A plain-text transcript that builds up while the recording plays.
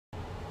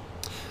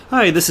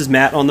Hi, this is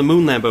Matt on the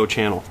Moon Lambo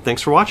channel.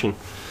 Thanks for watching.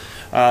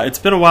 It's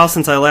been a while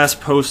since I last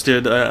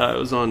posted. It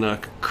was on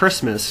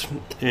Christmas,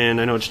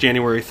 and I know it's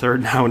January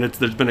 3rd now, and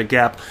there's been a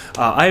gap.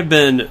 I've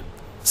been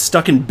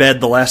stuck in bed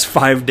the last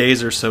 5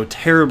 days or so,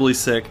 terribly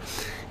sick,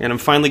 and I'm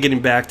finally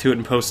getting back to it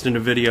and posting a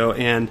video,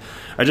 and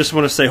I just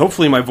want to say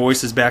hopefully my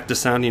voice is back to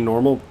sounding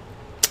normal.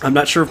 I'm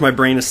not sure if my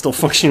brain is still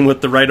functioning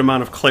with the right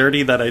amount of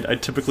clarity that I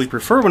typically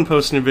prefer when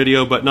posting a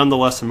video, but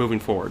nonetheless I'm moving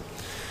forward.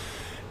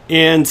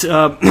 And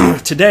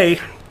today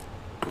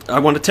I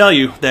want to tell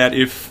you that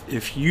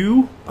if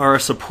you are a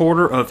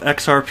supporter of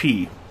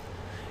XRP,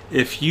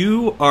 if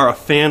you are a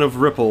fan of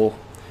Ripple,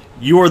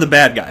 you are the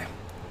bad guy.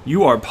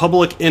 You are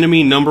public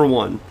enemy number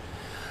one.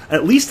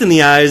 At least in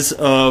the eyes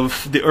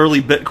of the early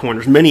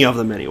Bitcoiners, many of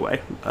them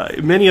anyway.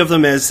 Many of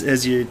them,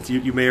 as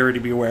you may already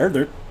be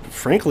aware,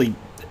 frankly,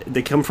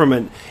 they come from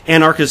an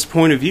anarchist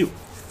point of view.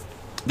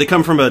 They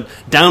come from a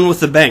down with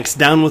the banks,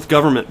 down with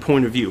government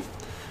point of view.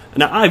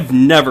 Now, I've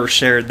never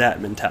shared that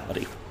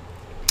mentality.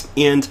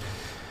 And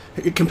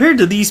compared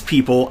to these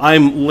people,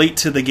 I'm late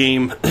to the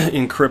game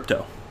in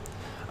crypto.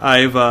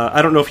 I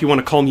don't know if you want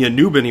to call me a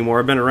noob anymore.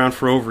 I've been around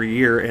for over a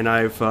year, and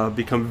I've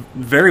become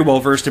very well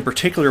versed in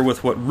particular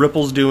with what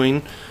Ripple's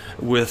doing,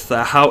 with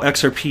how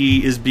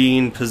XRP is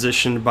being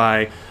positioned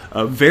by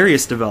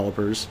various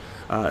developers.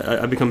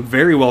 I've become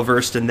very well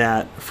versed in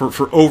that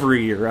for over a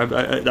year.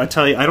 I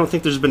tell you, I don't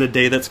think there's been a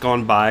day that's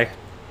gone by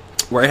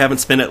where I haven't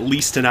spent at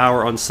least an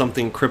hour on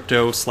something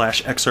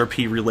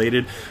crypto/XRP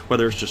related,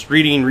 whether it's just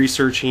reading,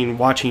 researching,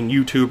 watching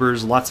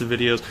YouTubers, lots of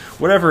videos,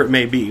 whatever it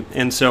may be.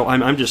 And so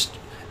I'm just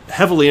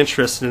heavily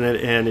interested in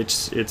it, and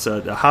it's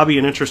a hobby,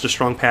 an interest, a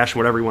strong passion,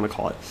 whatever you want to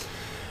call it.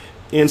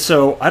 And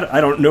so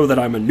I don't know that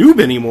I'm a noob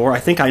anymore.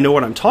 I think I know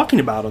what I'm talking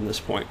about on this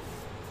point.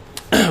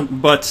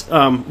 But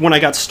when I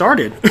got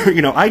started,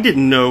 I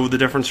didn't know the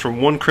difference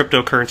from one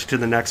cryptocurrency to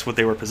the next, what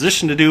they were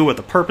positioned to do, what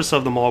the purpose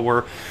of them all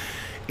were.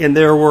 And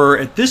there were,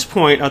 at this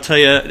point, I'll tell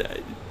you,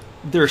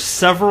 there are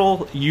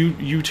several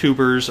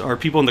YouTubers or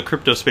people in the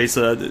crypto space.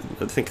 I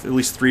think at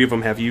least 3 of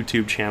them have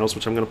YouTube channels,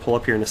 which I'm going to pull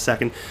up here in a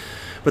second.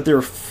 But there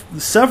are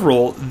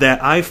several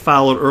that I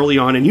followed early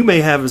on, and you may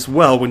have as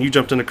well when you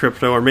jumped into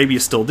crypto, or maybe you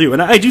still do.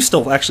 And I do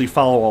still actually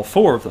follow all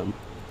 4 of them,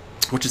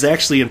 which is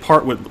actually in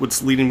part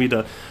what's leading me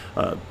to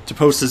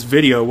post this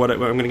video. I'm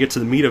going to get to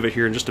the meat of it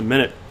here in just a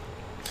minute.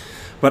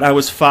 But I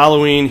was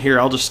following here,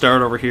 I'll just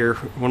start over here,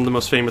 one of the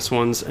most famous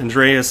ones,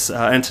 Andreas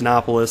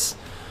Antonopoulos,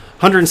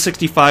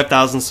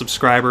 165,000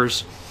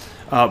 subscribers,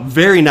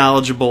 very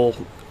knowledgeable.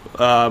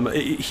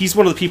 He's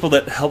one of the people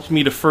that helped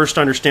me to first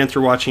understand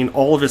through watching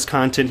all of his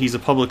content. He's a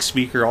public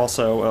speaker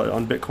also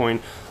on Bitcoin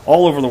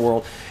all over the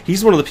world.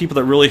 He's one of the people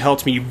that really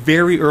helped me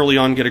very early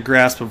on get a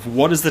grasp of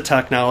what is the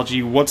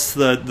technology, what's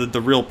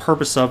the real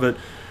purpose of it,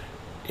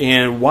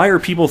 and why are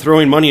people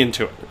throwing money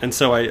into it. And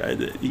so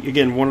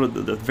again, one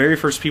of the very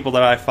first people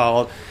that I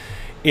followed,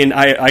 and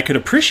I could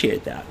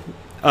appreciate that.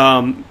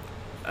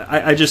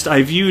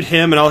 I viewed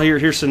him, and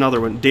here's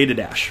another one,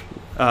 Dash.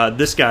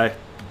 This guy,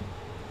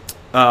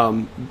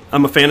 I'm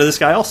a fan of this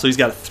guy also. He's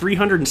got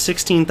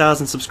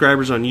 316,000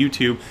 subscribers on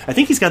YouTube. I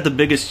think he's got the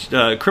biggest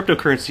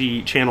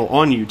cryptocurrency channel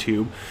on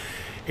YouTube.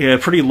 A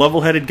pretty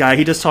level-headed guy.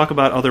 He does talk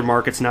about other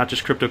markets, not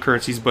just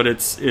cryptocurrencies, but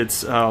it's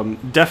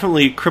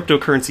definitely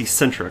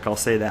cryptocurrency-centric, I'll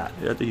say that.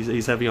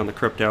 He's heavy on the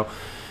crypto.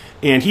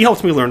 And he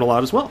helps me learn a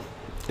lot as well.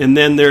 And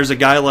then there's a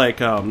guy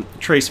like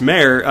Trace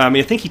Mayer.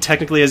 I think he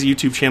technically has a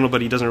YouTube channel,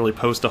 but he doesn't really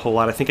post a whole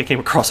lot. I think I came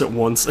across it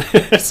once.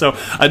 So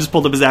I just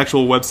pulled up his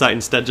actual website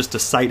instead just to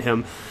cite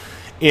him.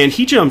 And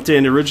he jumped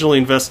in, originally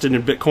invested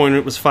in Bitcoin,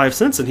 it was 5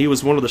 cents, and he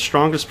was one of the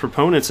strongest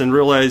proponents and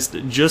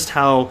realized just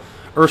how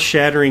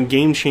earth-shattering,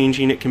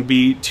 game-changing it can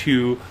be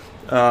to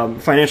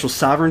financial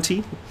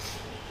sovereignty,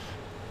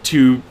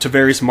 to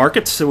various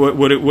markets, so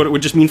what it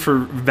would just mean for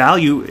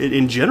value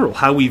in general,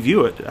 how we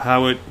view it,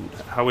 how it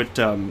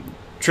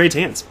trades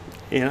hands,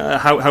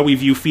 how we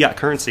view fiat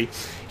currency.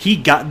 He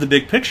got the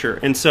big picture,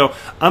 and so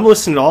I'm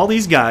listening to all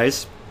these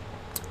guys,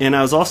 and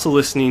I was also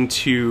listening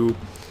to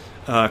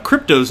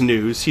Crypto's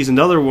News. He's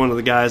another one of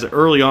the guys that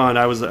early on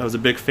I was a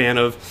big fan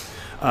of.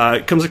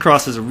 Comes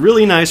across as a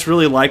really nice,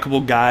 really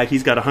likable guy.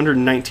 He's got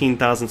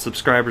 119,000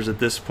 subscribers at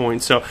this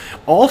point. So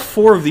all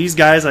 4 of these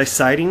guys I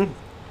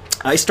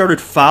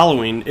started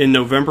following in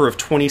November of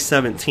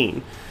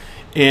 2017.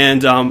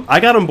 And I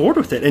got on board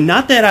with it. And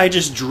not that I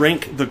just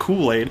drank the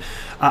Kool-Aid.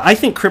 I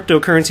think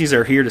cryptocurrencies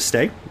are here to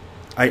stay.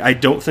 I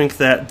don't think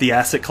that the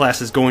asset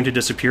class is going to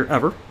disappear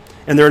ever.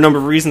 And there are a number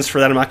of reasons for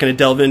that I'm not going to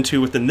delve into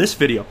within this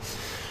video.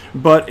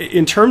 But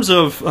in terms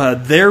of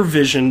their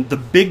vision, the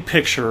big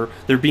picture,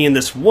 there being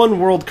this one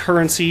world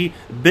currency,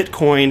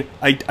 Bitcoin,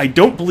 I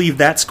don't believe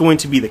that's going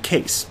to be the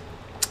case.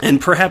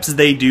 And perhaps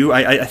they do.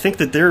 I think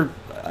that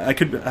I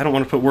don't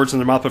want to put words in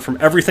their mouth, but from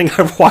everything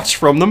I've watched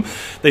from them,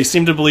 they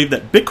seem to believe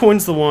that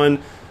Bitcoin's the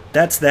one,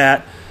 that's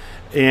that,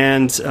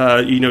 and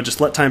just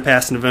let time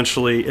pass, and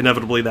eventually,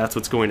 inevitably, that's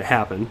what's going to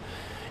happen.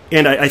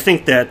 And I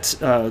think that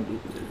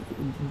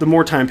the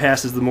more time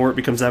passes, the more it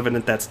becomes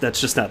evident that's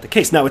just not the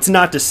case. Now, it's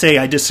not to say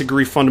I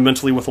disagree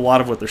fundamentally with a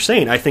lot of what they're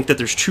saying. I think that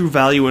there's true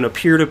value in a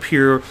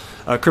peer-to-peer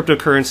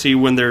cryptocurrency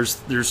when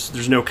there's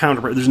no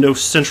counterpart, there's no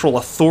central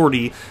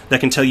authority that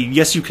can tell you,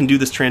 yes, you can do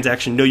this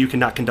transaction, no, you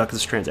cannot conduct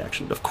this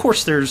transaction. Of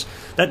course, there's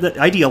that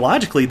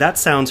ideologically, that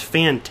sounds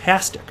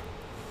fantastic.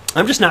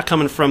 I'm just not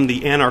coming from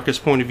the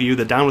anarchist point of view,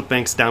 the down with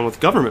banks, down with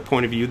government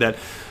point of view that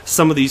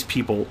some of these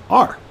people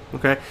are.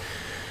 Okay,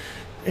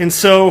 and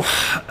so.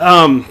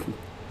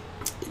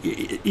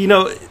 You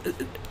know,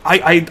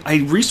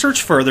 I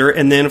researched further,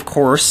 and then, of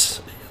course,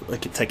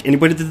 like it's like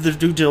anybody did their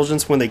due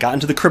diligence when they got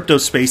into the crypto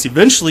space.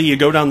 Eventually, you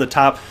go down the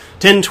top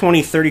 10,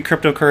 20, 30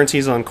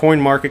 cryptocurrencies on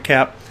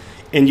CoinMarketCap,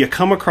 and you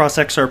come across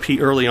XRP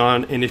early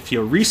on, and if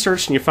you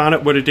researched and you found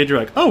out what it did, you're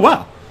like, oh,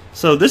 wow.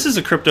 So this is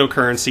a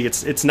cryptocurrency.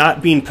 It's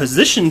not being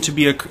positioned to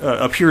be a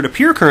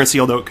peer-to-peer currency,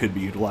 although it could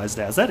be utilized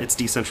as that. It's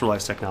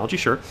decentralized technology,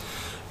 sure.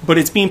 But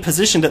it's being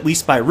positioned, at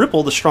least by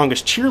Ripple, the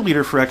strongest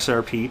cheerleader for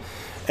XRP,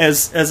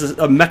 as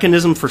a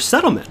mechanism for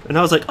settlement. And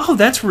I was like, oh,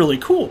 that's really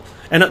cool.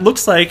 And it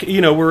looks like,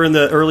 you know, we're in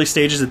the early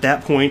stages at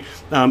that point.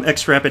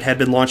 XRapid had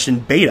been launched in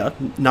beta,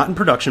 not in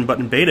production, but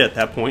in beta at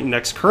that point. And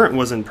XCurrent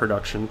was in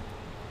production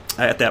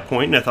at that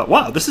point. And I thought,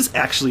 wow, this is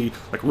actually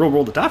like real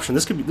world adoption.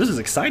 This is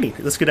exciting.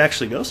 This could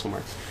actually go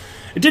somewhere.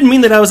 It didn't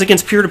mean that I was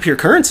against peer-to-peer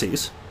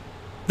currencies.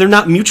 They're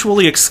not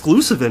mutually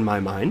exclusive in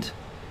my mind.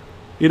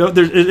 You know,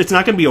 it's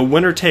not going to be a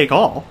winner take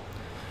all.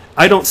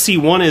 I don't see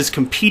one as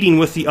competing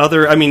with the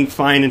other. I mean,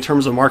 fine in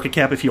terms of market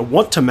cap if you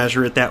want to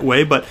measure it that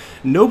way, but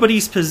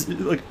nobody's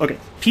okay.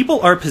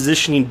 People are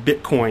positioning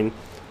Bitcoin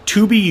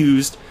to be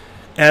used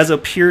as a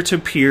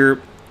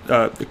peer-to-peer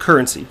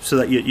currency, so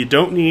that you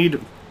don't need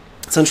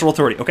central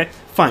authority. Okay,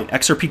 fine.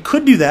 XRP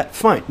could do that.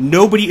 Fine.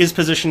 Nobody is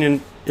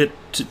positioning it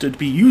to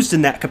be used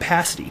in that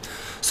capacity.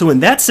 So in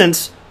that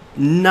sense,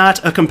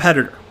 not a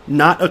competitor.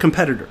 Not a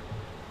competitor.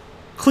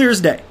 Clear as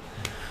day.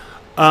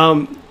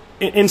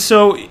 And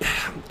so,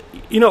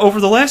 you know, over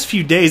the last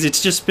few days,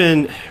 it's just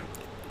been,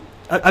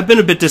 I've been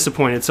a bit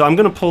disappointed, so I'm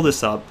going to pull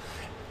this up.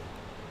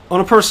 On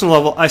a personal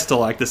level, I still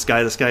like this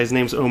guy. His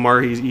name's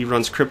Omar. He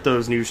runs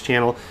Crypto's news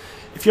channel.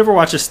 If you ever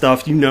watch his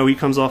stuff, you know he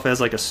comes off as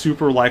like a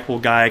super likable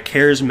guy,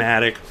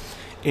 charismatic,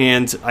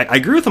 and I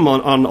agree with him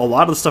on a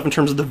lot of the stuff in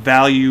terms of the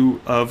value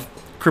of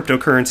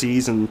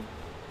cryptocurrencies and,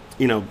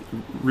 you know,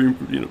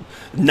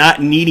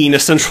 not needing a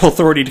central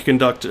authority to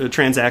conduct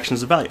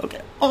transactions of value.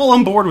 Okay, all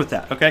on board with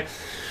that, okay?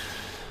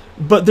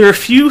 But there are a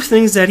few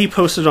things that he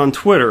posted on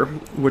Twitter,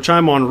 which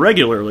I'm on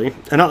regularly,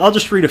 and I'll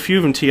just read a few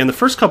of them to you. And the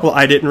first couple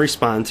I didn't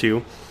respond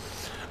to.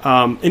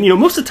 And, you know,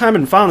 most of the time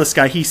in following this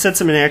guy, he said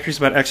some inaccuracies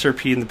about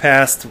XRP in the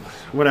past,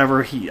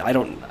 whatever.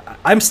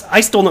 I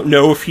still don't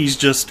know if he's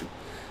just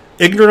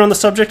ignorant on the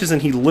subject, as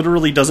in he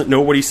literally doesn't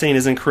know what he's saying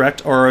is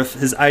incorrect, or if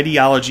his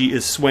ideology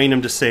is swaying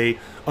him to say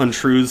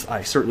untruths.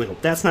 I certainly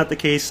hope that's not the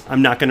case.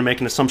 I'm not going to make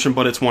an assumption,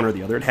 but it's one or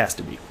the other. It has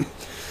to be.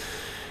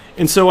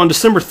 And so on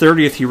December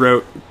 30th, he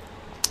wrote,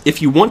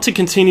 "If you want to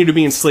continue to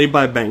be enslaved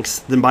by banks,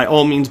 then by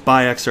all means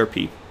buy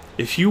XRP.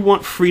 If you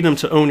want freedom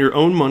to own your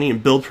own money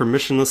and build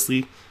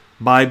permissionlessly,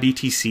 buy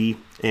BTC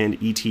and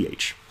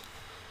ETH."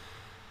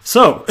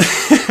 So,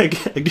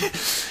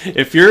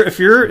 if you're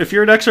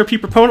an XRP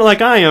proponent like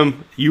I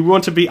am, you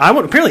want to be. I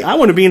want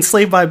to be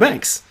enslaved by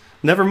banks.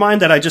 Never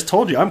mind that I just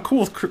told you I'm cool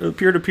with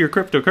peer-to-peer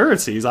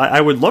cryptocurrencies.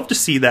 I would love to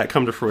see that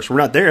come to fruition.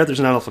 We're not there. There's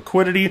not enough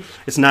liquidity.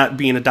 It's not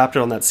being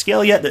adopted on that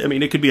scale yet. I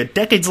mean, it could be a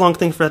decades-long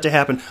thing for that to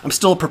happen. I'm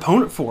still a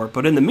proponent for it.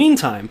 But in the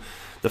meantime,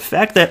 the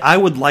fact that I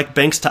would like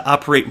banks to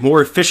operate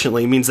more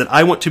efficiently means that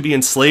I want to be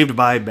enslaved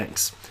by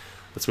banks.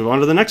 Let's move on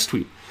to the next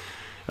tweet.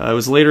 It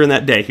was later in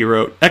that day. He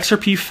wrote,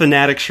 "XRP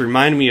fanatics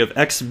remind me of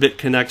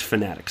ex-BitConnect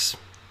fanatics.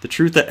 The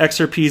truth that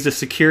XRP is a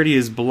security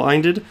is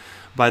blinded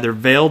by their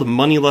veiled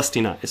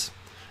money-lusting eyes.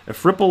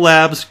 If Ripple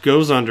Labs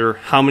goes under,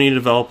 how many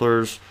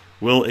developers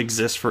will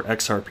exist for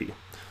XRP?"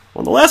 Well,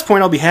 on the last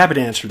point, I'll be happy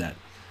to answer that.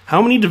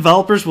 How many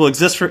developers will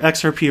exist for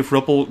XRP if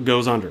Ripple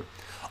goes under?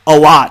 A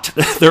lot.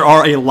 There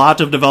are a lot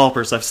of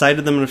developers. I've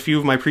cited them in a few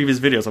of my previous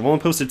videos. I've only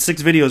posted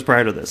 6 videos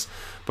prior to this,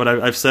 but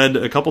I've said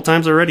a couple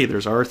times already.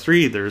 There's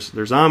R3,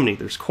 there's Omni,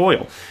 there's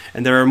Coil,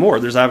 and there are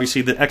more. There's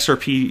obviously the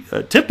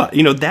XRP tip.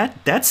 You know,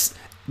 that's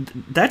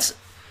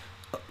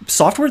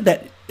software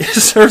that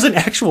serves an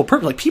actual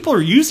purpose. Like, people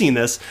are using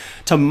this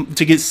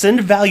to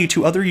send value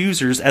to other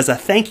users as a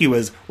thank you.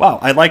 As, wow,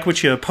 I like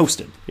what you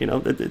posted. You know,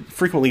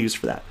 frequently used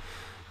for that.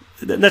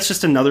 That's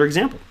just another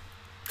example.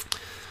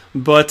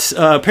 But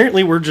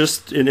apparently we're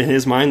just, in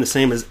his mind, the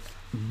same as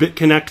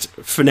BitConnect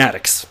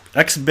fanatics,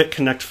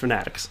 ex-BitConnect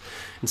fanatics.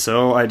 And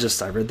so I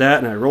read that,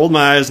 and I rolled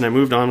my eyes, and I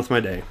moved on with my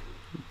day.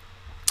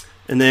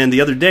 And then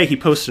the other day, he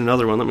posted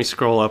another one. Let me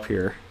scroll up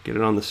here, get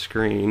it on the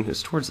screen.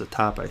 It's towards the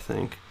top, I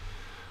think.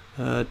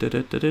 Yeah,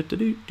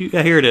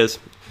 here it is.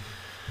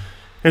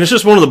 And it's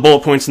just one of the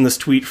bullet points in this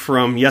tweet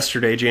from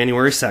yesterday,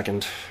 January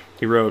 2nd.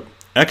 He wrote,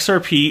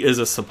 "XRP is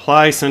a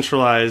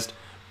supply-centralized,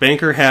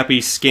 banker-happy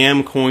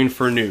scam coin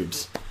for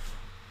noobs."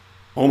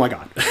 Oh my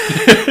God.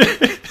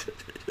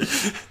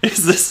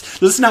 Does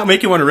this not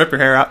make you want to rip your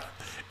hair out?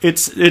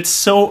 It's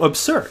so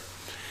absurd.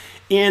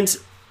 And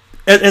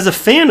as a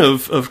fan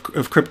of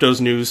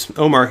crypto's news,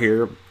 Omar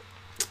here,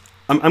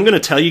 I'm going to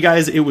tell you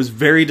guys it was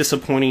very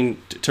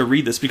disappointing to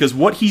read this, because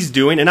what he's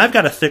doing, and I've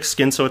got a thick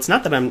skin, so it's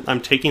not that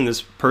I'm taking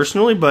this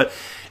personally, but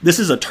this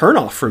is a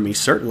turnoff for me,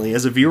 certainly,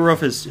 as a viewer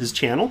of his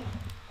channel.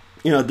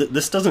 You know,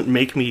 this doesn't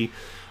make me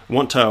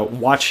want to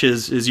watch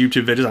his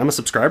YouTube videos. I'm a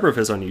subscriber of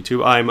his on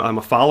YouTube. I'm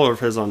a follower of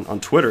his on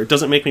Twitter. It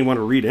doesn't make me want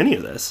to read any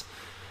of this.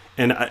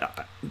 And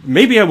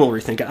maybe I will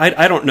rethink it.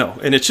 I don't know.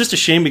 And it's just a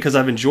shame, because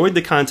I've enjoyed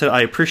the content.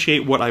 I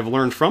appreciate what I've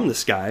learned from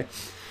this guy.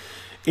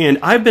 And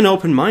I've been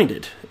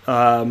open-minded.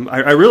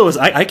 I realized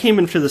I came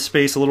into the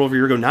space a little over a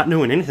year ago not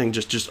knowing anything,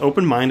 just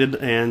open-minded.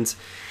 And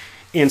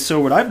so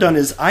what I've done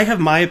is I have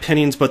my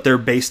opinions, but they're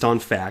based on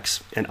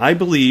facts. And I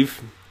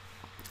believe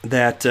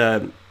that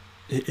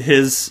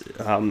his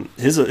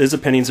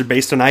opinions are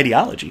based on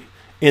ideology.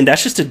 And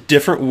that's just a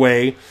different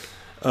way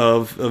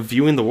of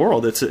viewing the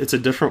world. It's a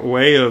different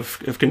way of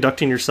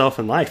conducting yourself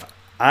in life.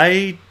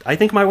 I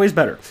think my way's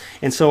better.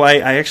 And so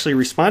I actually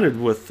responded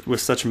with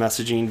such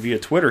messaging via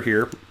Twitter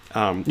here.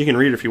 You can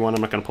read it if you want.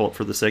 I'm not going to pull it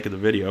for the sake of the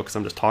video, because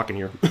I'm just talking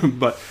here.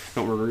 But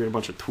don't worry, read a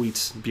bunch of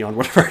tweets beyond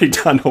what I've already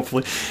done,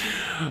 hopefully.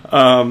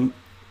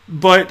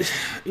 But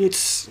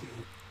it's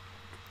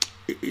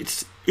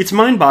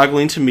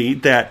mind-boggling to me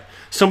that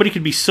somebody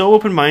could be so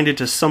open-minded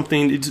to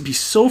something, to be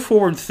so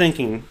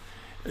forward-thinking,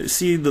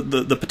 see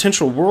the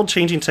potential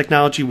world-changing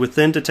technology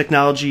within the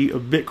technology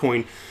of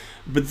Bitcoin,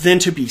 but then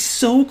to be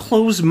so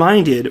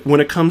close-minded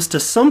when it comes to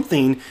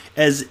something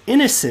as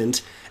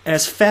innocent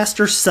as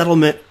faster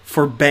settlement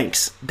for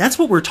banks. That's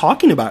what we're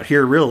talking about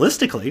here,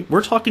 realistically.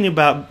 We're talking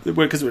about,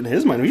 because in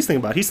his mind, he's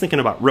thinking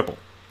about Ripple.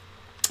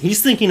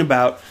 He's thinking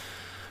about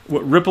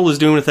what Ripple is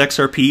doing with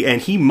XRP,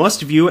 and he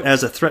must view it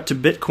as a threat to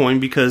Bitcoin,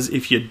 because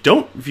if you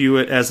don't view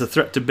it as a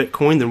threat to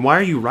Bitcoin, then why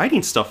are you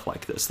writing stuff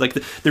like this? Like,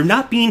 they're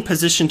not being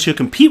positioned to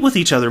compete with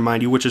each other,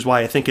 mind you, which is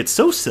why I think it's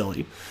so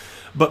silly.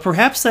 But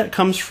perhaps that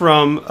comes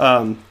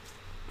from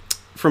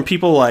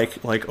people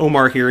like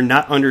Omar here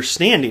not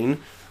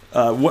understanding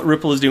what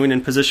Ripple is doing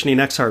in positioning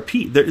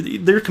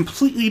XRP. They're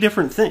completely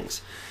different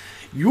things.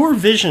 Your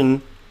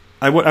vision,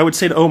 I would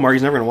say to Omar,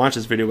 he's never going to watch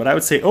this video, but I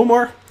would say,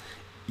 Omar,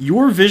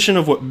 your vision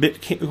of what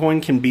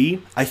Bitcoin can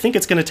be, I think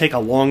it's going to take a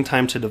long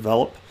time to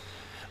develop.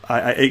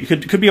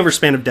 It could be over a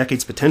span of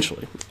decades,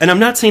 potentially. And I'm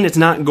not saying it's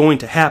not going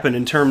to happen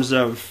in terms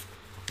of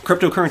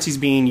cryptocurrencies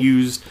being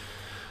used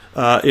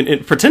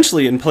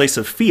potentially in place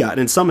of fiat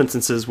in some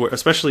instances,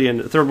 especially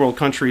in third world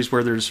countries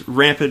where there's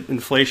rampant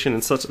inflation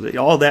and such,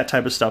 all that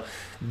type of stuff.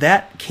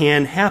 That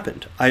can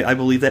happen. I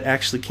believe that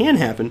actually can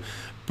happen.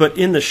 But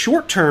in the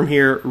short term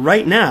here,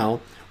 right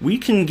now, we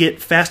can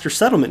get faster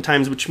settlement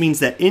times, which means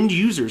that end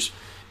users,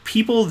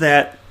 people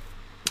that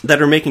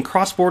are making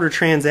cross-border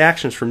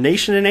transactions from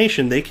nation to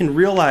nation, they can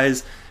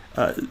realize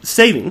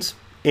savings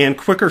and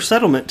quicker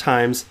settlement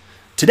times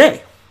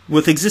today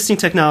with existing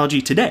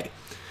technology today.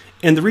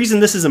 And the reason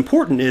this is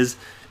important is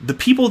the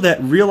people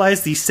that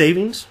realize these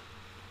savings,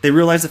 they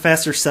realize the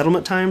faster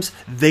settlement times,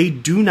 they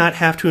do not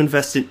have to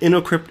invest in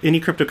any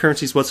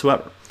cryptocurrencies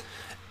whatsoever.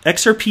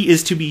 XRP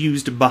is to be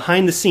used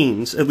behind the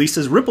scenes, at least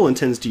as Ripple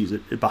intends to use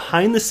it,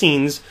 behind the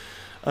scenes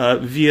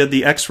via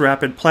the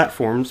XRapid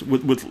platforms,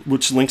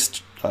 which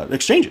links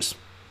exchanges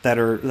that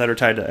are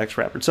tied to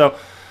XRapid. So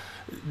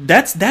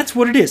that's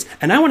what it is.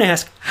 And I want to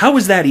ask, how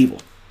is that evil?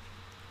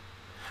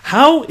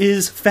 How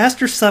is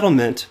faster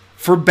settlement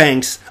for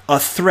banks a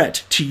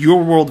threat to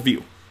your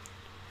worldview?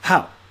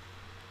 How?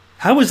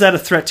 How is that a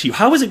threat to you?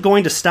 How is it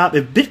going to stop?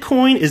 If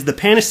Bitcoin is the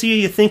panacea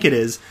you think it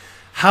is,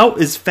 how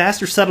is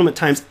faster settlement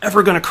times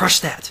ever going to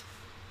crush that?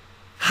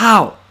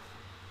 How?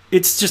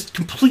 It's just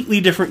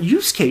completely different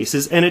use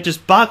cases, and it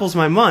just boggles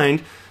my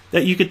mind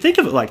that you could think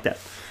of it like that.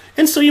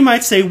 And so you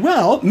might say,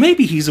 well,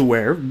 maybe he's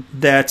aware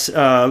that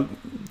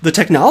the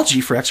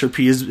technology for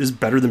XRP is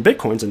better than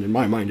Bitcoin's, and in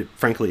my mind,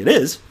 frankly, it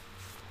is.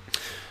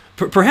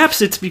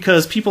 Perhaps it's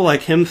because people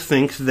like him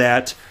think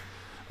that,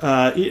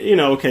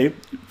 okay,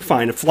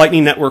 fine, if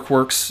Lightning Network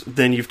works,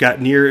 then you've got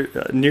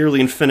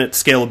nearly infinite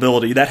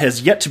scalability. That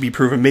has yet to be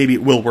proven. Maybe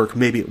it will work,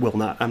 maybe it will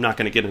not. I'm not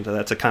going to get into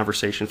that. It's a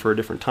conversation for a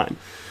different time.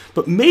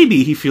 But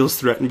maybe he feels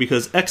threatened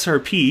because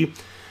XRP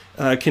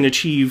can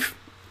achieve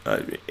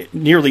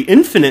nearly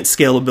infinite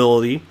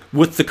scalability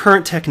with the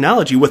current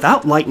technology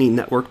without Lightning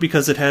Network,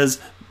 because it has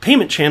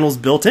payment channels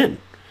built in.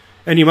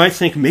 And you might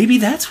think, maybe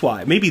that's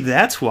why. Maybe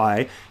that's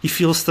why he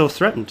feels so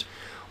threatened.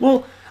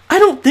 Well, I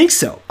don't think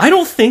so. I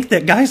don't think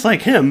that guys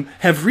like him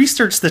have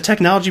researched the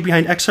technology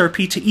behind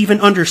XRP to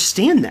even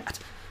understand that.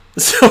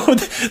 So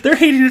they're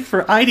hating it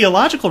for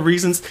ideological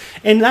reasons.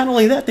 And not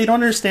only that, they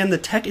don't understand the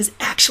tech is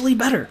actually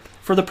better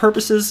for the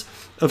purposes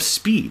of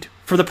speed,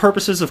 for the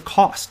purposes of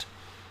cost,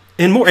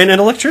 and more, and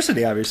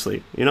electricity,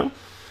 obviously.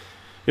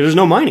 There's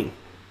no mining.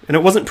 And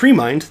it wasn't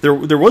pre-mined. There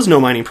was no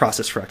mining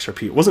process for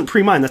XRP. It wasn't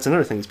pre-mined. That's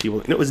another thing that people...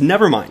 And it was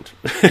never mined.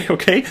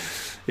 Okay?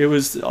 It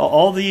was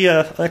all the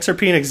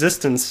XRP in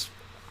existence.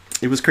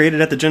 It was created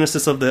at the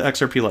genesis of the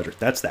XRP ledger.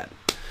 That's that.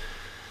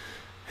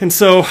 And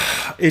so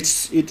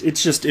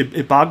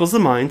it boggles the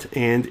mind,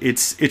 and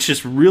it's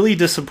just really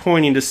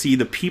disappointing to see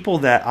the people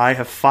that I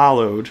have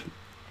followed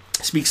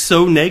speak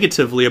so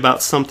negatively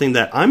about something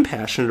that I'm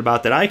passionate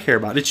about, that I care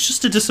about. It's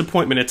just a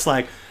disappointment. It's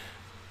like,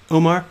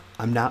 Omar,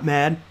 I'm not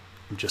mad.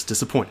 I'm just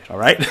disappointed, all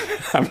right?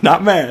 I'm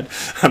not mad.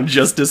 I'm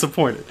just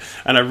disappointed.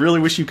 And I really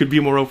wish you could be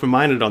more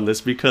open-minded on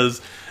this,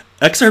 because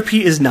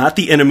XRP is not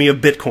the enemy of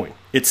Bitcoin.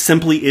 It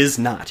simply is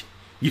not.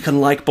 You can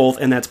like both,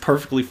 and that's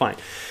perfectly fine.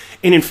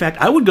 And in fact,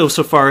 I would go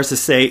so far as to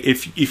say,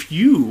 if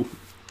you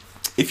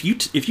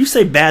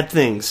say bad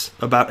things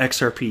about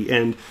XRP,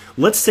 and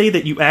let's say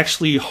that you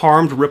actually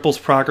harmed Ripple's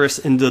progress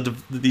in the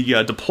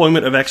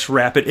deployment of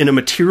XRapid in a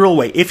material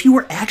way, if you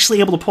were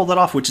actually able to pull that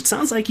off, which it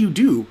sounds like you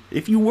do,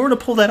 if you were to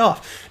pull that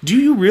off, do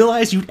you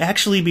realize you'd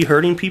actually be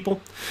hurting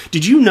people?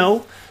 Did you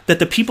know that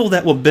the people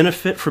that will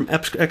benefit from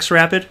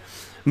XRapid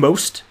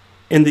most,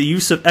 and the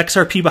use of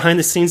XRP behind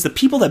the scenes, the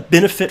people that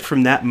benefit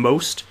from that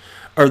most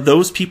are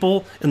those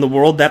people in the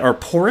world that are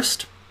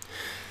poorest?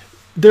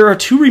 There are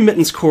two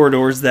remittance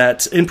corridors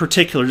that, in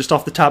particular, just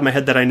off the top of my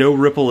head, that I know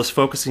Ripple is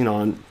focusing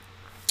on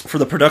for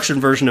the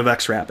production version of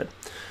XRapid.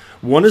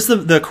 One is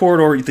the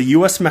corridor, the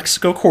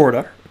U.S.-Mexico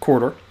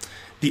corridor.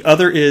 The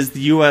other is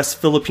the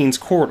U.S.-Philippines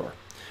corridor.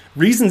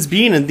 Reasons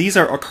being, and these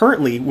are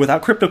currently,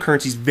 without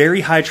cryptocurrencies,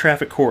 very high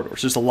traffic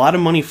corridors. There's a lot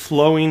of money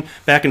flowing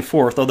back and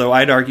forth, although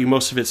I'd argue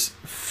most of it's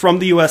from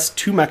the U.S.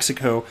 to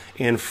Mexico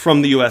and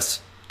from the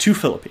U.S. to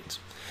Philippines.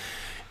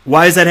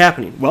 Why is that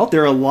happening? Well,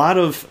 there are a lot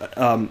of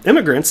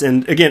immigrants,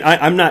 and again,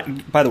 I'm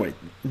not, by the way,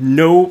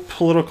 no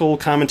political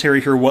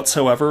commentary here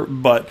whatsoever,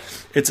 but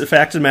it's a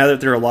fact of the matter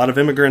that there are a lot of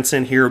immigrants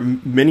in here,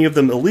 many of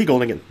them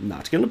illegal, and again,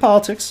 not to get into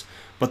politics,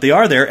 but they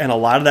are there, and a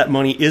lot of that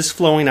money is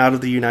flowing out of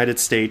the United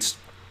States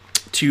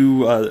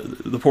to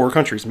the poorer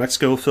countries,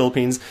 Mexico,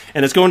 Philippines,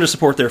 and it's going to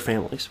support their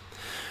families.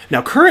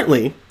 Now,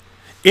 currently,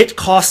 it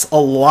costs a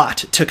lot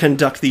to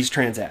conduct these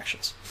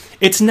transactions.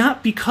 It's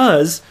not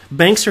because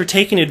banks are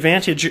taking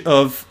advantage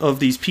of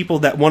these people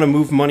that want to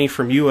move money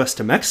from U.S.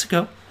 to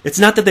Mexico. It's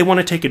not that they want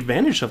to take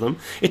advantage of them.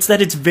 It's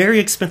that it's very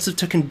expensive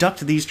to conduct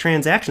these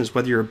transactions,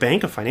 whether you're a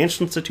bank, a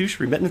financial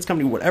institution, remittance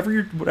company,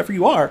 whatever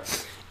you are.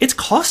 It's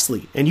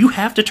costly, and you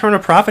have to turn a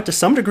profit to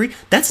some degree.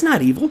 That's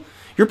not evil.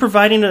 You're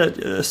providing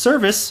a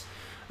service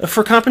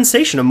for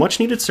compensation, a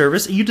much-needed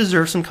service. You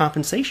deserve some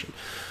compensation.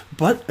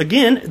 But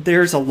again,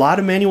 there's a lot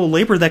of manual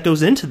labor that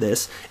goes into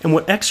this, and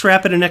what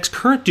XRapid and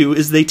XCurrent do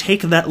is they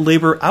take that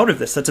labor out of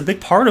this. That's a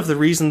big part of the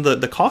reason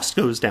the cost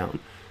goes down.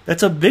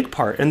 That's a big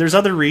part. And there's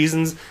other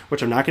reasons,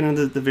 which I'm not getting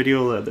into the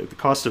video, the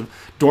cost of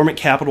dormant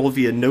capital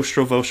via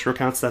Nostro Vostro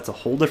accounts. That's a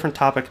whole different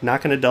topic.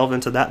 Not going to delve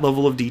into that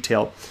level of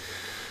detail.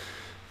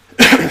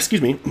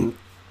 Excuse me.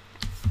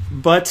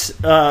 But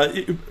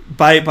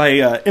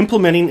by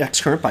implementing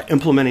XCurrent, by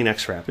implementing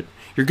XRapid,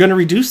 you're going to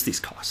reduce these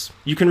costs.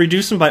 You can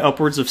reduce them by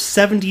upwards of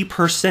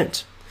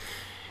 70%.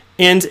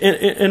 And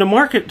in a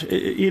market,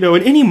 in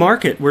any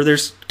market where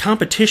there's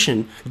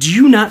competition, do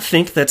you not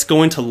think that's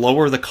going to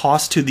lower the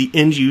cost to the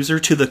end user,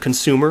 to the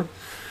consumer,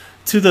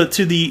 to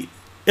the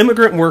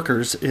immigrant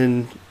workers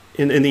in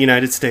the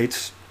United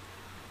States,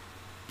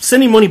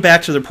 sending money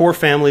back to their poor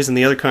families in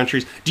the other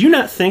countries? Do you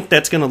not think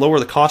that's going to lower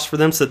the cost for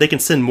them so that they can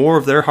send more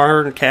of their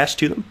hard-earned cash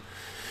to them?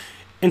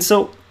 And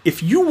so,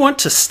 if you want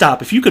to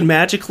stop, if you could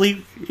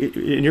magically,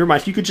 in your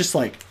mind, if you could just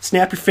like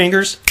snap your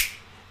fingers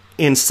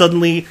and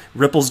suddenly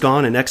Ripple's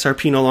gone and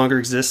XRP no longer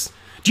exists,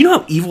 do you know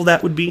how evil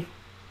that would be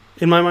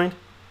in my mind?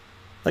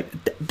 Like,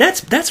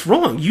 that's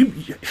wrong. You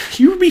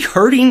would be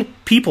hurting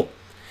people.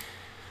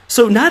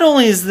 So not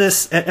only is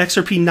this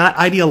XRP not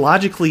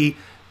ideologically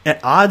at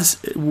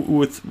odds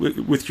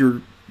with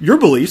your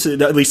beliefs,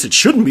 at least it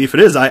shouldn't be. If it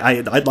is,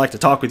 I'd like to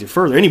talk with you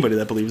further. Anybody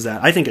that believes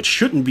that, I think it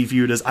shouldn't be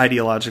viewed as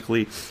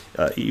ideologically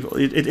evil.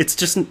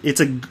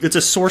 It's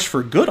a source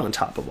for good on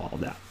top of all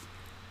of that.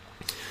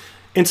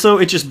 And so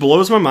it just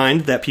blows my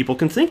mind that people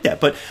can think that.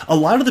 But a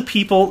lot of the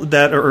people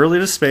that are early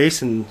to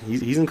space, and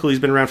he's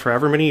been around for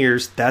however many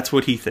years, that's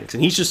what he thinks,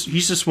 and he's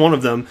just one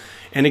of them.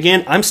 And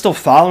again, I'm still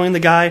following the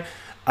guy.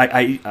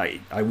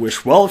 I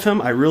wish well of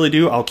him. I really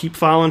do. I'll keep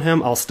following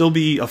him. I'll still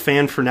be a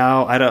fan for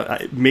now.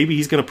 Maybe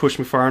he's going to push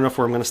me far enough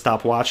where I'm going to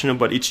stop watching him.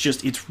 But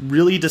it's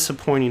really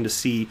disappointing to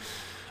see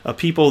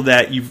people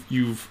that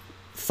you've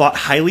thought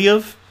highly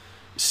of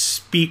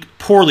speak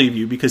poorly of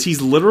you, because he's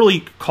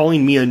literally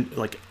calling me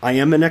I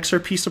am an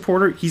XRP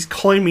supporter. He's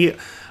calling me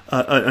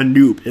a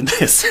noob in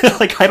this.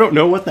 Like, I don't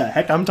know what the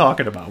heck I'm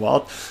talking about.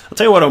 Well, I'll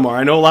tell you what, Omar.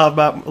 I know a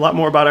lot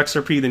more about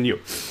XRP than you.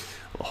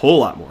 A whole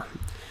lot more.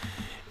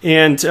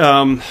 And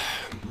so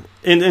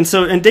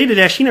Data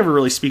Dash, he never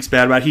really speaks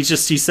bad about it.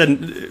 He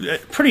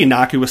said pretty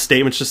innocuous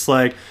statements, just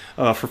like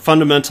for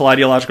fundamental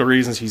ideological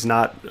reasons, he's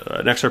not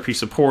an XRP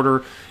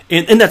supporter,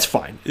 and that's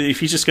fine. If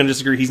he's just going to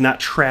disagree, he's not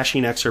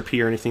trashing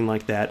XRP or anything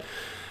like that.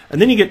 And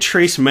then you get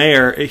Trace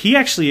Mayer. He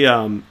actually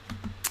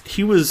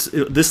he was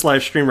this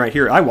live stream right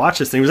here. I watched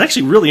this thing. It was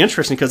actually really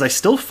interesting because I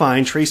still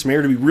find Trace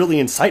Mayer to be really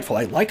insightful.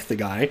 I like the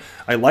guy.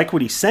 I like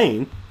what he's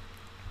saying,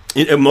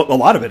 a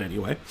lot of it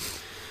anyway.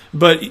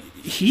 But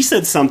he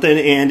said something,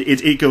 and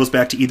it goes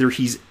back to either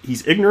he's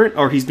ignorant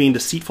or he's being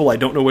deceitful. I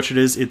don't know which it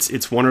is.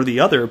 It's one or the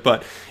other.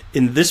 But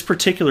in this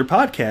particular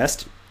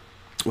podcast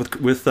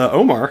with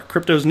Omar,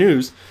 Crypto's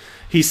News,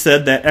 he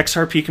said that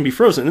XRP can be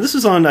frozen. And this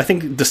is on, I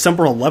think,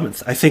 December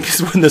 11th, I think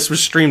is when this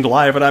was streamed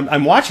live. And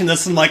I'm watching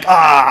this and I'm like,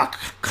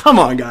 come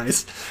on,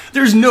 guys.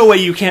 There's no way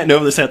you can't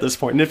know this at this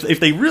point. And if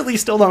they really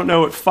still don't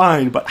know it,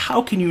 fine. But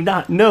how can you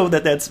not know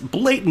that that's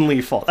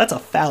blatantly false? That's a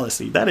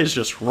fallacy. That is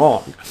just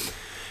wrong.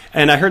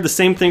 And I heard the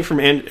same thing from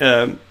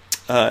Andreas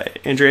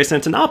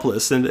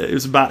Antonopoulos, and it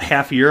was about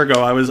half a year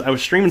ago. I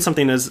was streaming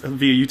something via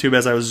YouTube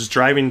as I was just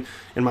driving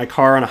in my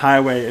car on a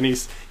highway, and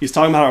he's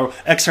talking about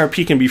how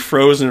XRP can be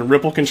frozen and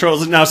Ripple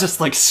controls it, and I was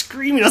just like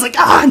screaming. I was like,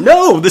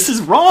 no, this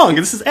is wrong.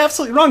 This is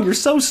absolutely wrong. You're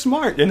so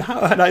smart, and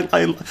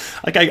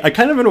I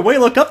kind of in a way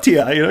look up to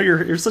you. You know,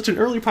 you're such an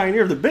early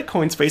pioneer of the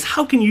Bitcoin space.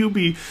 How can you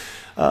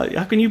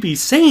be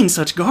saying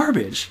such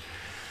garbage?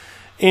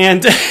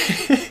 And,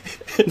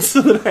 and so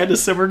then I had to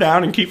simmer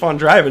down and keep on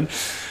driving.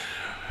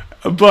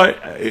 But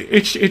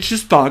it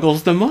just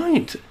boggles the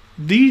mind.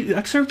 The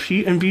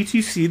XRP and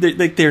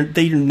BTC,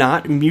 they're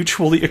not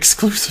mutually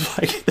exclusive.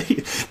 Like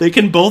they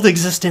can both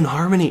exist in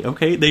harmony.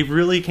 Okay, they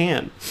really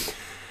can.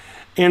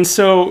 And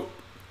so,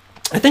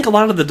 I think a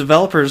lot of the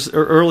developers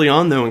early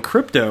on though in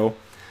crypto,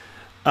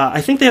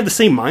 I think they have the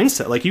same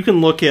mindset. Like you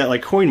can look at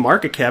like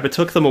CoinMarketCap. It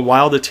took them a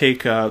while to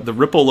take the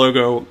Ripple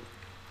logo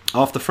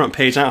off the front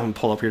page. I don't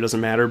pull up here,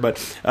 doesn't matter. But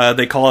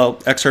they call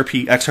out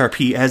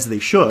XRP as they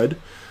should.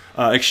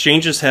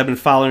 Exchanges have been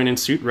following in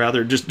suit,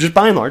 rather just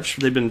by and large,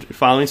 they've been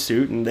following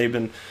suit, and they've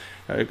been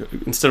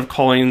instead of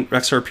calling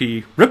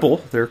XRP Ripple,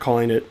 they're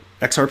calling it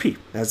XRP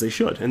as they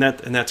should, and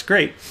that's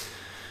great.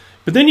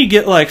 But then you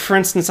get like, for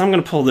instance, I'm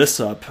going to pull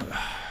this up,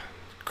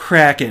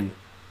 Kraken.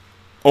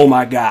 Oh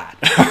my God!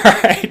 All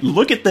right,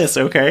 look at this.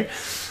 Okay,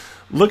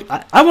 look,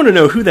 I want to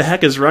know who the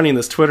heck is running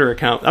this Twitter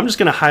account. I'm just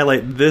going to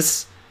highlight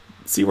this.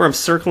 See where I'm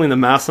circling the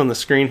mouse on the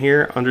screen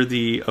here under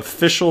the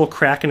official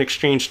Kraken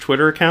Exchange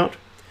Twitter account.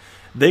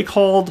 They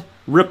called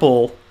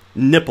Ripple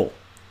Nipple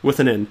with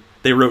an N.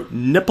 They wrote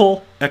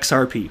Nipple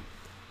XRP.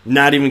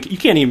 Not even, you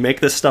can't even make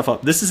this stuff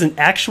up. This is an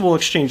actual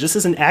exchange. This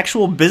is an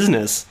actual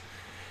business.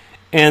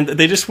 And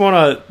they just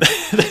want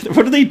to,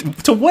 what are they,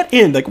 to what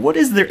end? Like, what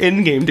is their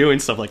end game doing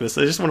stuff like this?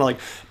 They just want to like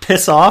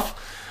piss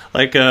off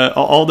like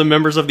all the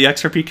members of the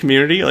XRP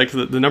community. Like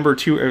the number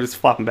two, it's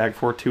flopping back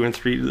 4, 2, and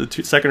 3,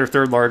 the second or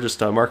third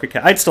largest market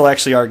cap. I'd still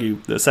actually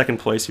argue the second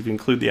place if you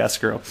include the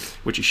escrow,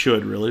 which you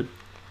should really.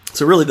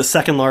 So really the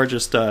second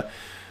largest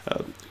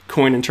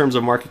coin in terms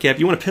of market cap.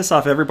 You want to piss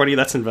off everybody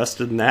that's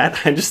invested in that.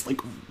 I'm just like,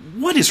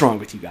 what is wrong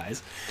with you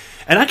guys?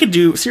 And I could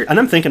do, and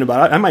I'm thinking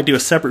about it, I might do a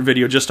separate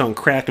video just on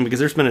Kraken because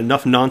there's been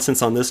enough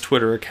nonsense on this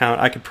Twitter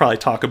account. I could probably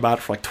talk about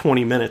it for like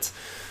 20 minutes.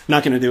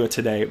 Not going to do it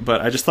today,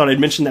 but I just thought I'd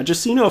mention that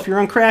just so you know, if you're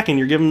on Kraken,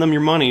 you're giving them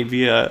your money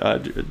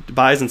via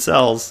buys and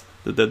sells,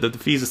 the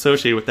fees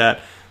associated with that.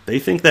 They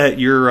think that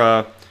your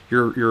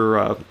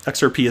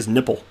XRP is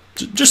nipple.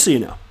 Just so you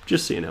know.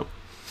 Just so you know.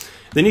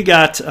 Then you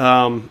got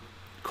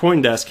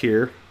CoinDesk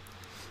here.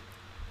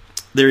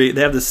 They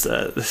have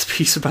this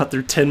piece about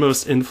their 10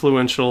 most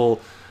influential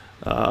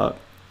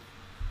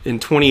in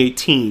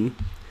 2018,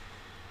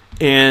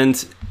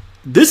 and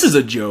this is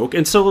a joke.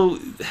 And so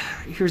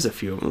here's a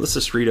few of them. Let's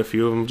just read a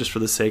few of them just for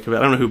the sake of it. I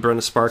don't know who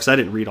Brenda Sparks. I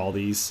didn't read all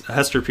these.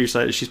 Hester Pierce.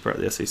 She's part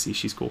of the SAC.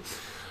 She's cool.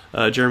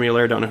 Jeremy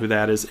Allaire, don't know who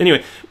that is.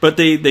 Anyway, but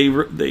they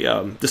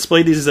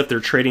display these as if they're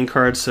trading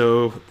cards.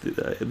 So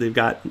they've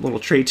got little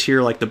traits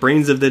here like the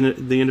brains of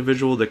the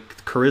individual, the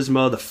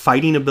charisma, the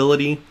fighting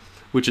ability,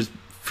 which is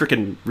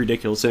freaking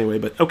ridiculous anyway.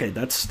 But okay,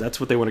 that's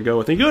what they want to go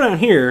with. And you go down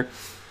here,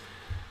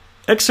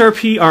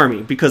 XRP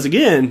Army, because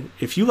again,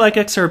 if you like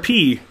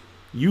XRP,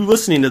 you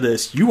listening to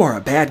this, you are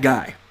a bad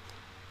guy.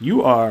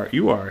 You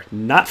are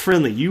not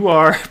friendly. You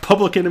are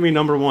public enemy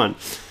number one.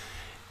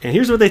 And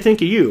here's what they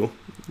think of you.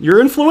 You're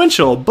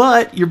influential,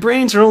 but your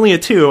brains are only a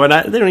 2, and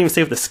they don't even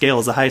say if the scale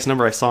is the highest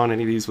number I saw in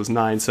any of these was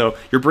 9. So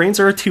your brains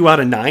are a 2 out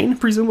of 9,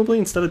 presumably,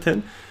 instead of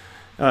 10.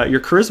 Your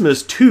charisma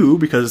is 2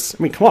 because,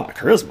 I mean, come on,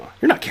 charisma.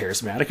 You're not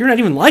charismatic. You're not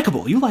even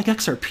likable. You like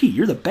XRP.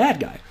 You're the bad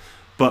guy.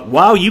 But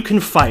wow, you can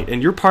fight,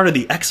 and you're part of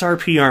the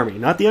XRP army.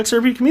 Not the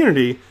XRP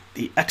community,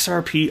 the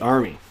XRP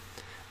army.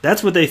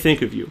 That's what they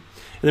think of you.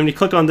 And then when you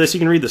click on this, you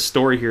can read the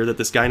story here that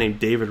this guy named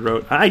David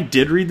wrote. I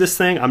did read this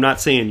thing. I'm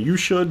not saying you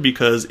should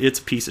because it's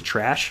a piece of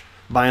trash.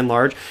 By and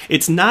large,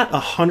 it's not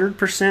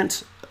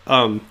 100%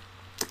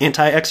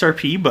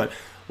 anti-XRP, but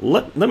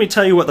let me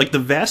tell you what, like the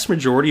vast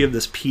majority of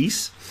this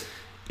piece,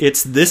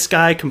 it's this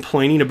guy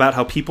complaining about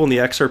how people in the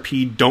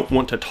XRP don't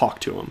want to talk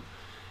to him.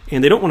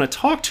 And they don't want to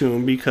talk to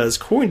him because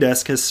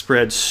CoinDesk has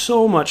spread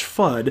so much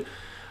FUD.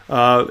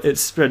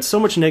 It's spread so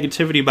much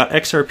negativity about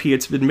XRP.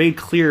 It's been made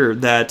clear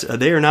that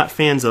they are not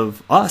fans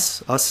of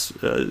us,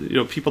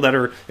 people that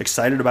are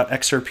excited about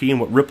XRP and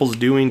what Ripple's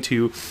doing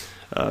to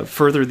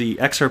further the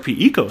XRP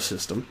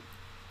ecosystem.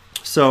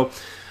 So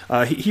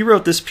he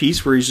wrote this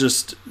piece where he's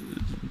just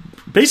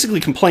basically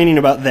complaining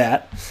about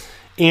that,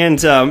 and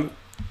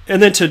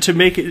and then to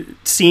make it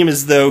seem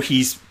as though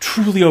he's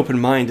truly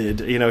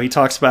open-minded, you know, he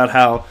talks about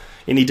how,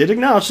 and he did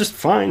acknowledge just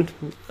fine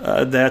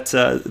that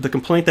the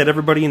complaint that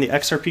everybody in the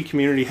XRP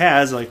community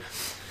has, like,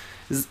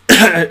 is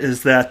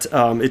that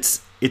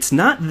it's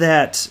not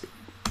that,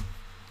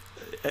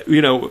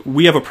 you know,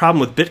 we have a problem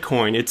with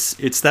Bitcoin.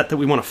 It's that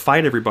we want to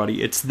fight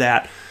everybody. It's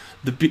that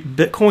the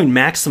Bitcoin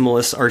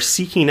maximalists are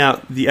seeking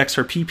out the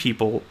XRP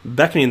people,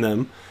 beckoning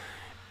them,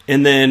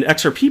 and then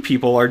XRP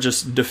people are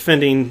just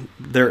defending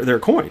their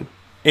coin.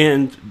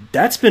 And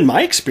that's been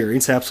my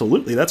experience,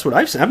 absolutely. That's what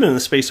I've seen. I've been in the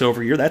space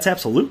over a year. That's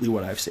absolutely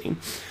what I've seen.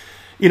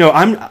 You know,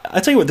 I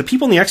tell you what, the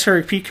people in the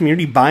XRP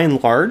community, by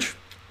and large,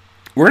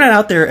 we're not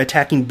out there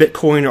attacking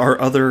Bitcoin or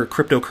other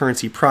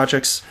cryptocurrency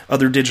projects,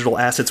 other digital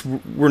assets.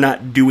 We're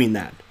not doing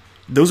that.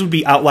 Those would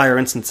be outlier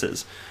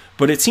instances.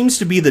 But it seems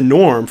to be the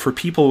norm for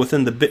people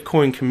within the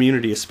Bitcoin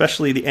community,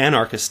 especially the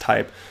anarchist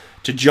type,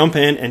 to jump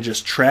in and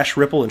just trash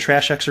Ripple and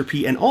trash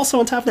XRP, and also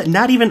on top of that,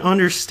 not even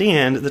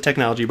understand the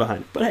technology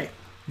behind it. But hey,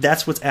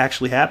 that's what's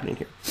actually happening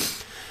here.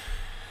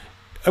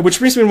 Which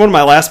brings me to one of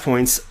my last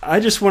points. I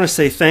just want to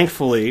say,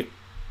 thankfully,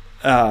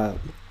 the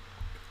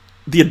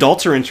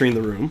adults are entering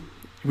the room.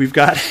 We've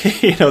got,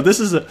 you know, this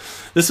is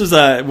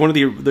one of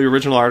the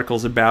original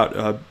articles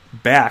about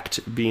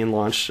Bakkt being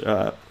launched,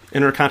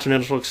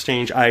 Intercontinental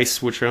Exchange,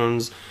 ICE, which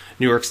owns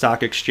New York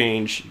Stock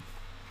Exchange,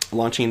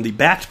 launching the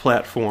Bakkt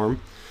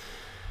platform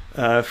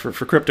for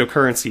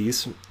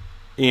cryptocurrencies.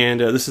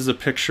 And this is a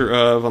picture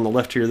of, on the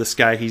left here, this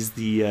guy. He's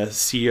the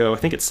CEO. I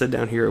think it said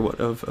down here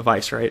of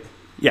ICE, right?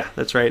 Yeah,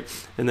 that's right.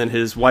 And then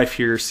his wife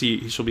here,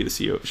 she'll be the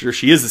CEO.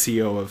 She is the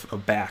CEO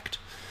of Bakkt.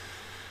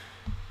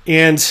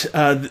 And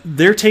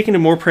they're taking a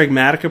more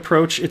pragmatic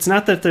approach. It's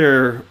not that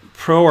they're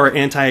pro or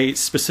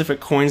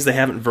anti-specific coins. They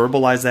haven't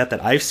verbalized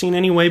that I've seen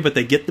anyway, but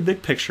they get the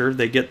big picture.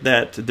 They get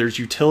that there's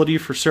utility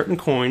for certain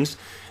coins.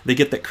 They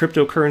get that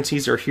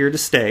cryptocurrencies are here to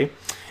stay.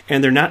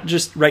 And they're not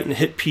just writing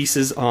hit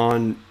pieces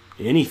on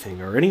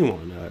anything or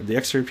anyone, the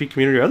XRP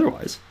community or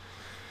otherwise.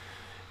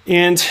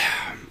 And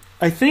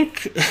I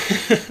think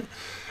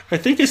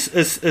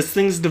as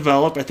things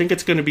develop, I think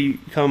it's going to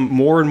become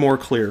more and more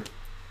clear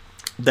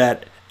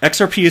that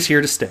XRP is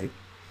here to stay.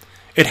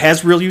 It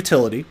has real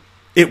utility.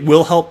 It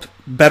will help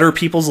better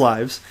people's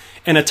lives,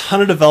 and a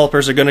ton of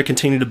developers are going to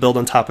continue to build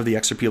on top of the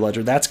XRP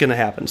ledger. That's going to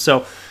happen.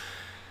 So,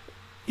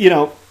 you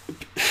know,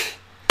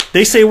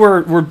 they say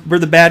we're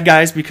the bad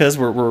guys because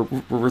we're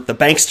the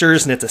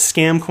banksters and it's a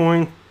scam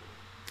coin.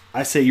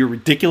 I say you're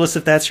ridiculous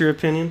if that's your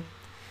opinion,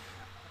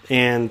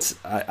 and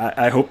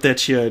I hope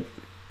that you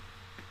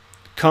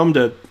come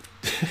to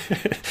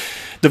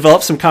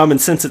develop some common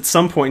sense at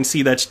some point and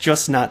see that's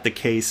just not the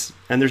case.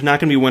 And there's not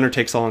going to be winner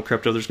takes all in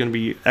crypto. There's going to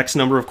be X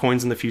number of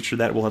coins in the future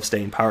that will have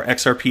staying power.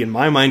 XRP, in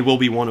my mind, will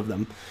be one of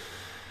them,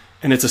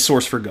 and it's a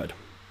source for good.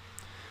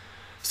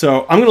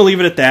 So I'm going to leave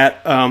it at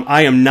that.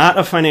 I am not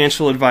a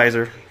financial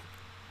advisor.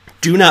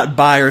 Do not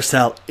buy or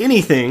sell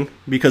anything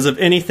because of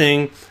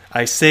anything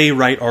I say,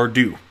 write, or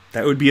do.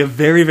 That would be a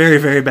very, very,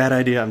 very bad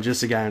idea. I'm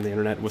just a guy on the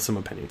internet with some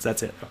opinions.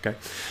 That's it, okay?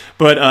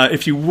 But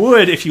if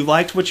you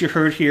liked what you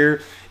heard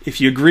here, if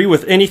you agree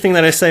with anything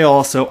that I say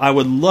also, I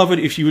would love it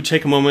if you would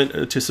take a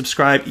moment to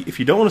subscribe. If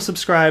you don't want to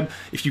subscribe,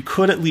 if you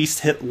could at least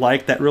hit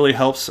like, that really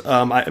helps.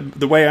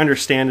 The way I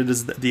understand it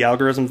is that the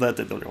algorithms, that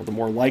the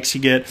more likes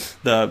you get,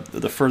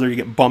 the further you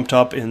get bumped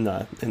up in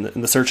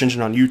the search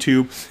engine on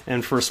YouTube.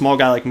 And for a small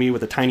guy like me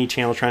with a tiny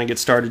channel trying to get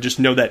started, just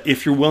know that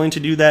if you're willing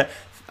to do that,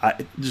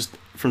 just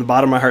from the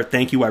bottom of my heart,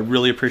 thank you. I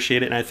really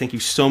appreciate it, and I thank you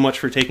so much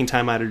for taking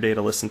time out of your day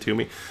to listen to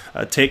me.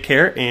 Take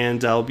care,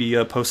 and I'll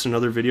be posting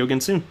another video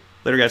again soon.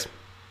 Later, guys.